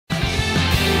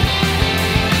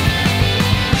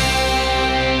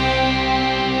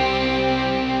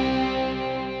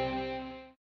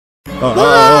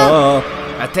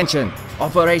Attention!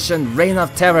 Operation Reign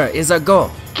of Terror is a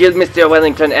go! Kill Mr.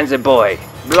 Wellington and the boy.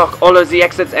 Block all of the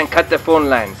exits and cut the phone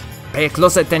lines. Pay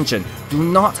close attention. Do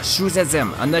not shoot at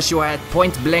them unless you are at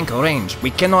point-blank range. We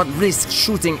cannot risk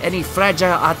shooting any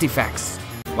fragile artifacts.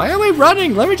 Why are we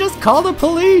running? Let me just call the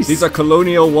police! These are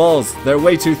colonial walls. They're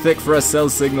way too thick for a cell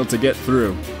signal to get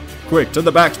through. Quick, to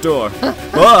the back door.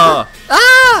 Ah!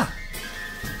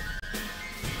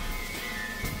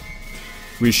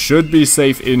 We should be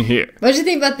safe in here. What did you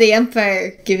think about the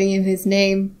Empire giving him his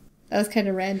name? That was kind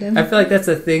of random. I feel like that's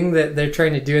a thing that they're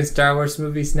trying to do in Star Wars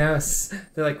movies now.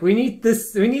 They're like, we need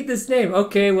this name.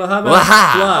 Okay, well, how about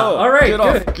blah? All right,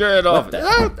 good. Get off. What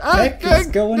the heck is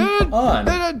going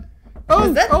on?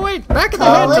 Oh wait, back of the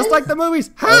head, just like the movies.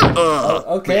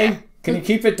 Okay, can you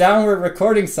keep it down? We're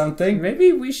recording something.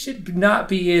 Maybe we should not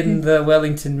be in the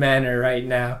Wellington Manor right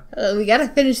now. We gotta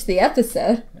finish the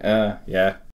episode.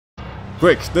 Yeah.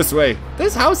 Quick, this way.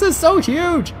 This house is so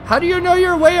huge. How do you know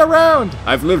your way around?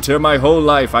 I've lived here my whole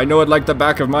life. I know it like the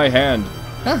back of my hand.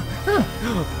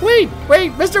 Wait,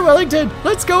 Mr. Wellington,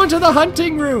 let's go into the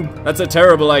hunting room. That's a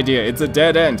terrible idea. It's a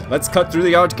dead end. Let's cut through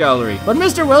the art gallery. But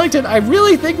Mr. Wellington, I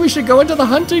really think we should go into the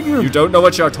hunting room. You don't know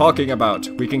what you're talking about.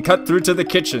 We can cut through to the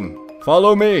kitchen.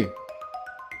 Follow me.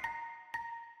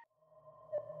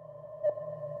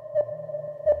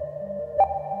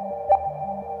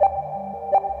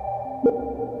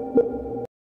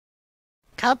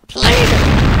 Koplaidr!